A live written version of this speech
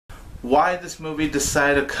Why this movie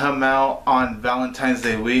decided to come out on Valentine's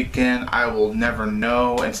Day weekend, I will never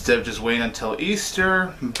know, instead of just waiting until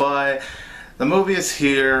Easter, but the movie is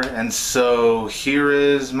here, and so here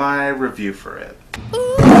is my review for it.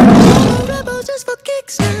 Ooh, rebel just for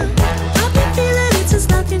kicks now. I've been feeling it since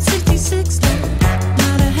 1966 now.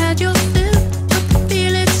 Might have had your fill, I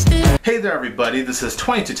feel it still. Hey there everybody, this is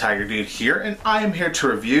 22 Tiger Dude here, and I am here to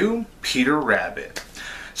review Peter Rabbit.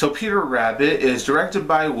 So Peter Rabbit is directed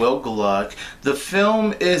by Will Gluck. The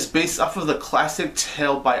film is based off of the classic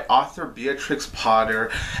tale by author Beatrix Potter,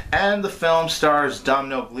 and the film stars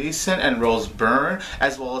Domhnail Gleeson and Rose Byrne,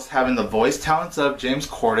 as well as having the voice talents of James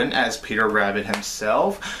Corden as Peter Rabbit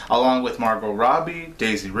himself, along with Margot Robbie,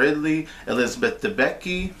 Daisy Ridley, Elizabeth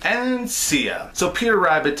Debicki, and Sia. So Peter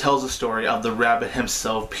Rabbit tells the story of the rabbit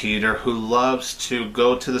himself, Peter, who loves to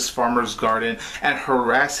go to this farmer's garden and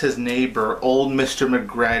harass his neighbor, old Mr.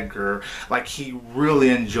 McGregor, like he really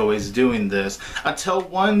enjoys doing this, until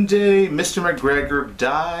one day Mr. McGregor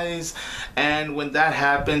dies, and when that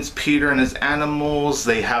happens, Peter and his animals,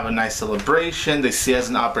 they have a nice celebration. They see it as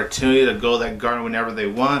an opportunity to go to that garden whenever they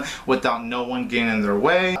want without no one getting in their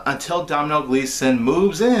way, until Domhnail Gleeson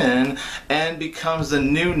moves in and becomes the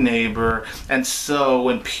new neighbor. And so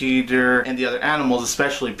when Peter and the other animals,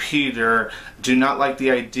 especially Peter, do not like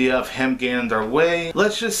the idea of him getting in their way,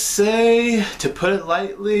 let's just say, to put it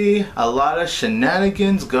lightly, a lot of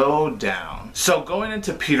shenanigans go down. So going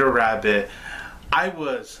into Peter Rabbit, I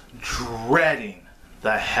was dreading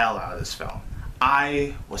the hell out of this film.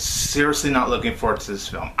 I was seriously not looking forward to this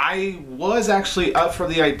film. I was actually up for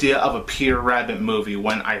the idea of a Peter Rabbit movie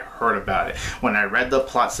when I heard about it. When I read the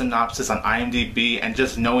plot synopsis on IMDb and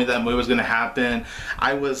just knowing that movie was going to happen,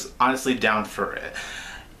 I was honestly down for it.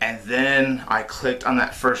 And then I clicked on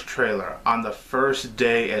that first trailer on the first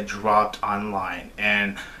day it dropped online,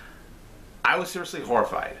 and I was seriously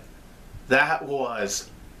horrified. That was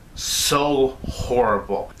so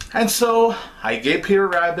horrible. And so I gave Peter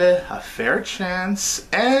Rabbit a fair chance,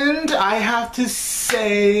 and I have to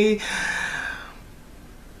say,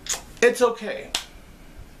 it's okay.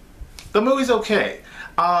 The movie's okay.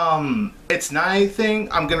 It's not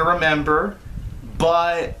anything I'm gonna remember,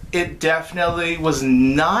 but it definitely was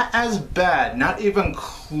not as bad, not even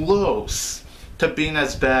close to being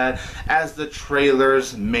as bad as the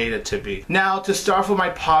trailers made it to be. Now, to start off with my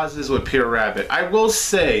pauses with Peter Rabbit, I will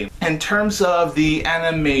say, in terms of the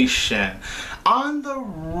animation, on the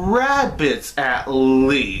rabbits at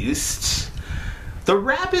least, the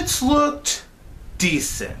rabbits looked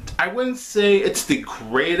decent. I wouldn't say it's the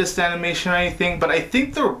greatest animation or anything, but I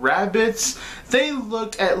think the rabbits, they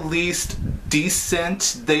looked at least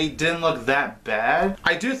decent. They didn't look that bad.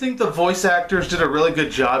 I do think the voice actors did a really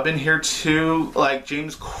good job in here too. Like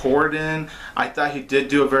James Corden, I thought he did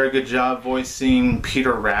do a very good job voicing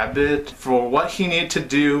Peter Rabbit. For what he needed to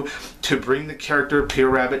do to bring the character Peter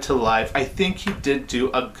Rabbit to life, I think he did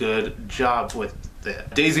do a good job with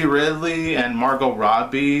it. Daisy Ridley and Margot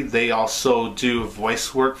Robbie, they also do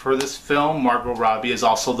voice work for this film. Margot Robbie is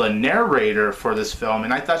also the narrator for this film,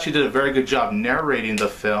 and I thought she did a very good job narrating the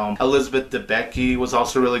film. Elizabeth Debicki was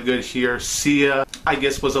also really good here. Sia, I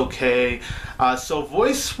guess, was okay. So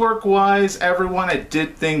voice work wise, everyone I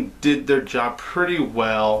did think did their job pretty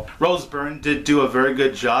well. Rose Byrne did do a very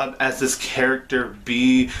good job as this character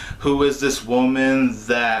B, who is this woman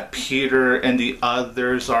that Peter and the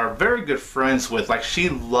others are very good friends with. Like, she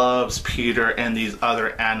loves Peter and these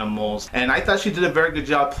other animals, and I thought she did a very good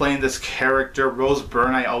job playing this character. Rose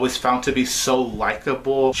Byrne I always found to be so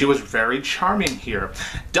likable. She was very charming here.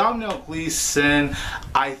 Domhnail Gleeson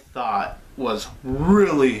I thought was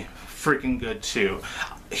really freaking good too.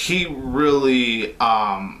 He really,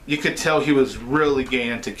 you could tell he was really getting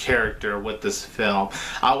into character with this film.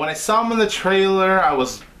 When I saw him in the trailer, I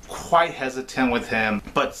was quite hesitant with him,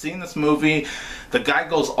 but seeing this movie, the guy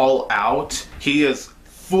goes all out. He is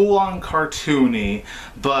full-on cartoony,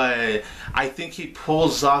 but I think he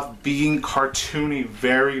pulls off being cartoony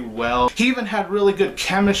very well. He even had really good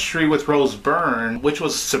chemistry with Rose Byrne, which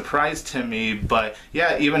was a surprise to me, but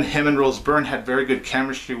yeah, even him and Rose Byrne had very good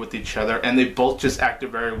chemistry with each other, and they both just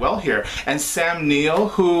acted very well here. And Sam Neill,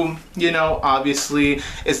 who, you know, obviously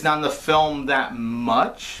is not in the film that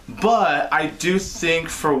much, but I do think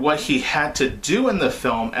for what he had to do in the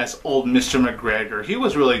film as old Mr. McGregor, he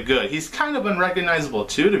was really good. He's kind of unrecognizable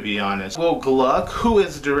too, to be honest. Will Gluck, who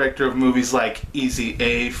is the director of movies like Easy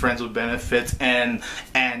A, Friends with Benefits, and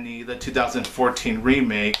Annie, the 2014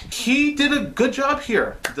 remake, he did a good job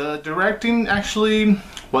here. The directing actually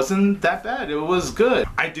wasn't that bad. It was good.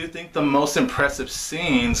 I do think the most impressive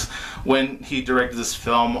scenes when he directed this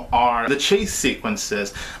film are the chase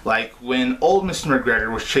sequences, like when old Mr.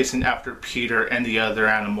 McGregor was chasing after Peter and the other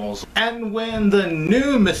animals, and when the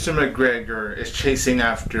new Mr. McGregor is chasing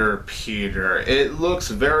after Peter. It looks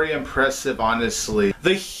very impressive, honestly.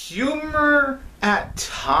 The humor at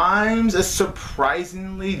times is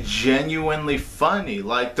surprisingly genuinely funny.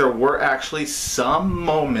 Like, there were actually some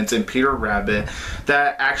moments in Peter Rabbit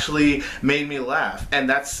that actually made me laugh, and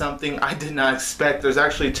that's something I did not expect. There's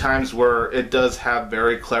actually times where it does have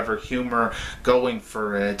very clever humor going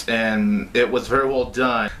for it, and it was very well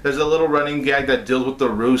done. There's a little running gag that deals with the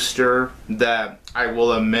rooster that I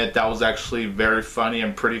will admit that was actually very funny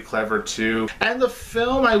and pretty clever too. And the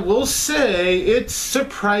film, I will say, it's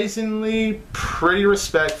surprisingly pretty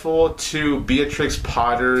respectful to Beatrix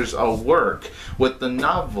Potter's work with the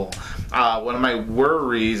novel. One of my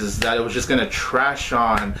worries is that it was just going to trash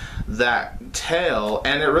on that tale,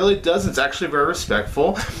 and it really doesn't. It's actually very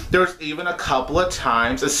respectful. There's even a couple of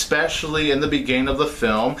times, especially in the beginning of the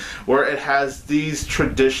film, where it has these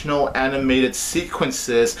traditional animated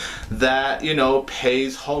sequences that, you know,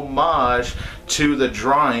 pays homage to the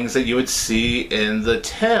drawings that you would see in the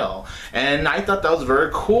tale. And I thought that was very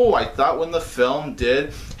cool. I thought when the film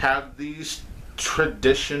did have these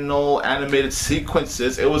traditional animated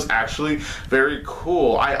sequences, it was actually very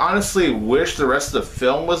cool. I honestly wish the rest of the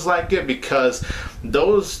film was like it, because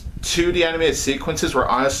those 2D animated sequences were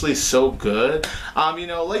honestly so good.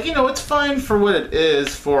 It's fine for what it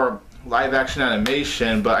is for live action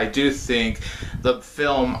animation, but I do think the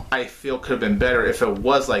film, I feel, could have been better if it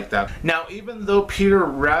was like that. Now, even though Peter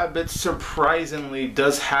Rabbit surprisingly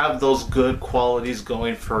does have those good qualities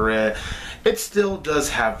going for it, it still does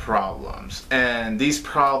have problems, and these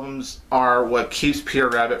problems are what keeps Peter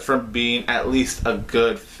Rabbit from being at least a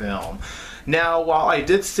good film. Now, while I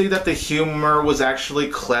did see that the humor was actually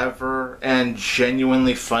clever and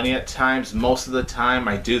genuinely funny at times, most of the time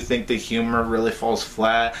I do think the humor really falls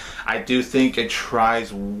flat. I do think it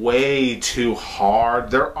tries way too hard.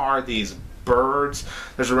 There are these birds.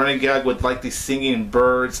 There's a running gag with like these singing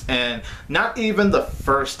birds, and not even the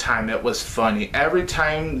first time it was funny. Every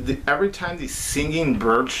time these singing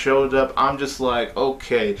birds showed up, I'm just like,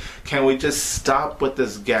 okay, can we just stop with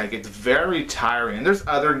this gag? It's very tiring. There's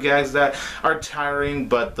other gags that are tiring,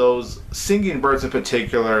 but those singing birds in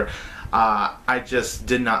particular, I just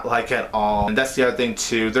did not like at all. And that's the other thing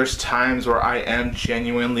too. There's times where I am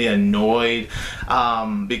genuinely annoyed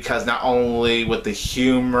because not only with the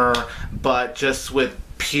humor, but just with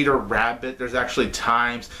Peter Rabbit, there's actually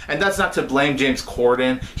times, and that's not to blame James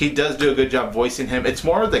Corden. He does do a good job voicing him. It's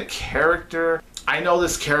more of the character. I know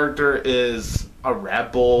this character is a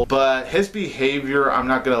rebel, but his behavior, I'm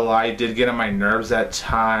not gonna lie, did get on my nerves at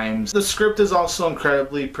times. The script is also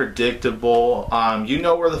incredibly predictable. You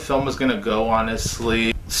know where the film is gonna go,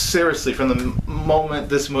 honestly. Seriously, from the moment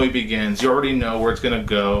this movie begins, you already know where it's gonna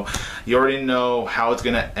go. You already know how it's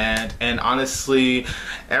gonna end, and honestly,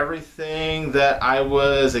 everything that I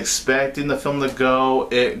was expecting the film to go,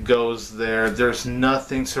 it goes there. There's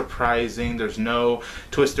nothing surprising. There's no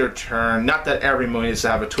twist or turn. Not that every movie needs to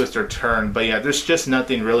have a twist or turn, but yeah, there's just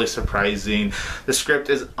nothing really surprising. The script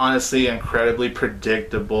is honestly incredibly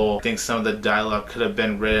predictable. I think some of the dialogue could have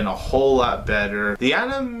been written a whole lot better. The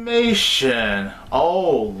animation,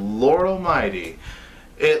 oh Lord almighty,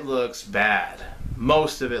 it looks bad.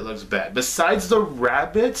 Most of it looks bad. Besides the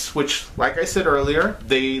rabbits, which, like I said earlier,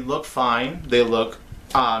 they look fine. They look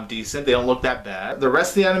decent. They don't look that bad. The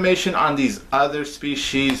rest of the animation on these other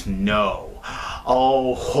species, no.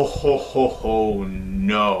 Oh, ho, ho, ho, ho,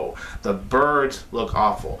 no. The birds look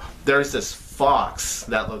awful. There's this fox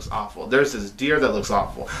that looks awful. There's this deer that looks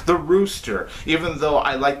awful. The rooster, even though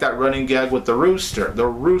I like that running gag with the rooster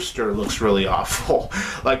looks really awful.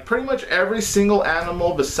 Like, pretty much every single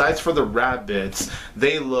animal besides for the rabbits,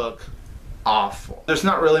 they look awful. There's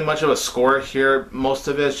not really much of a score here. Most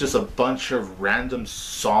of it is just a bunch of random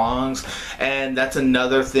songs, and that's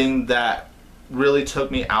another thing that really took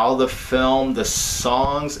me out of the film. The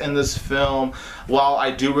songs in this film, while I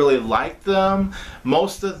do really like them,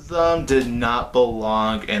 most of them did not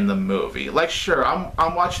belong in the movie. Like, sure,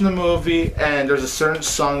 I'm watching the movie and there's a certain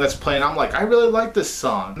song that's playing, I'm like, I really like this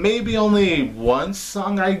song. Maybe only one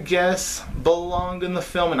song, I guess, belonged in the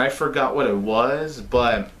film, and I forgot what it was,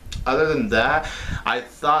 but other than that, I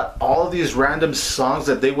thought all of these random songs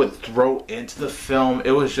that they would throw into the film,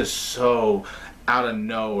 it was just so out of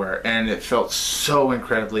nowhere, and it felt so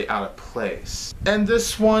incredibly out of place. And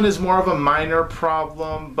this one is more of a minor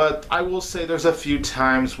problem, but I will say there's a few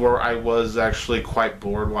times where I was actually quite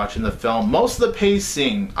bored watching the film. Most of the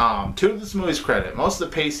pacing, to this movie's credit, most of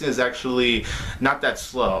the pacing is actually not that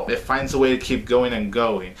slow. It finds a way to keep going and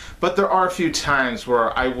going. But there are a few times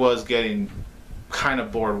where I was getting kind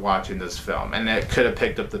of bored watching this film, and it could have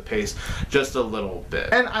picked up the pace just a little bit.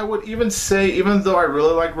 And I would even say, even though I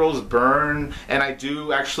really like Rose Byrne and I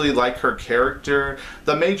do actually like her character,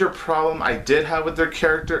 the major problem I did have with her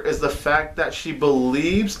character is the fact that she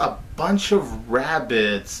believes a bunch of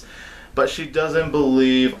rabbits, but she doesn't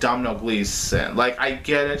believe Domhnail Gleeson. Like, I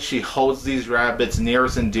get it, she holds these rabbits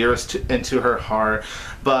nearest and dearest into her heart,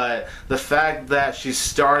 but the fact that she's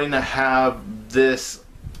starting to have this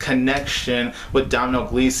connection with Domhnail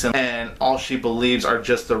Gleeson and all she believes are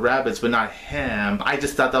just the rabbits but not him, I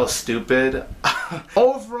just thought that was stupid.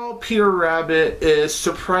 Overall, Peter Rabbit is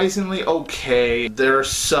surprisingly okay. There's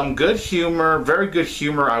some good humor, very good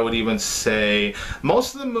humor I would even say.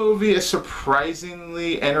 Most of the movie is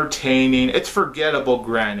surprisingly entertaining. It's forgettable,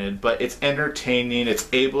 granted, but it's entertaining. It's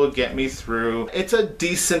able to get me through. It's a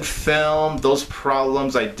decent film. Those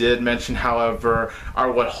problems I did mention, however,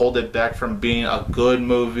 are what hold it back from being a good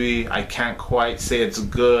movie. I can't quite say it's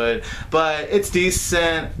good, but it's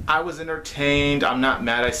decent. I was entertained. I'm not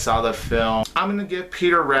mad I saw the film. I'm gonna give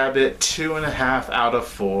Peter Rabbit 2.5 out of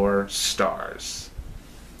 4 stars.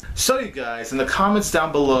 So you guys, in the comments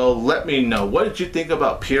down below, let me know, what did you think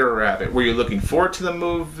about Peter Rabbit? Were you looking forward to the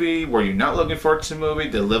movie? Were you not looking forward to the movie?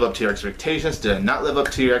 Did it live up to your expectations? Did it not live up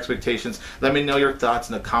to your expectations? Let me know your thoughts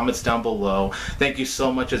in the comments down below. Thank you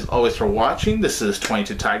so much as always for watching. This is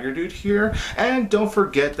 22 Tiger Dude here, and don't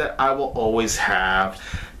forget that I will always have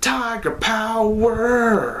Tiger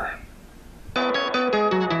Power!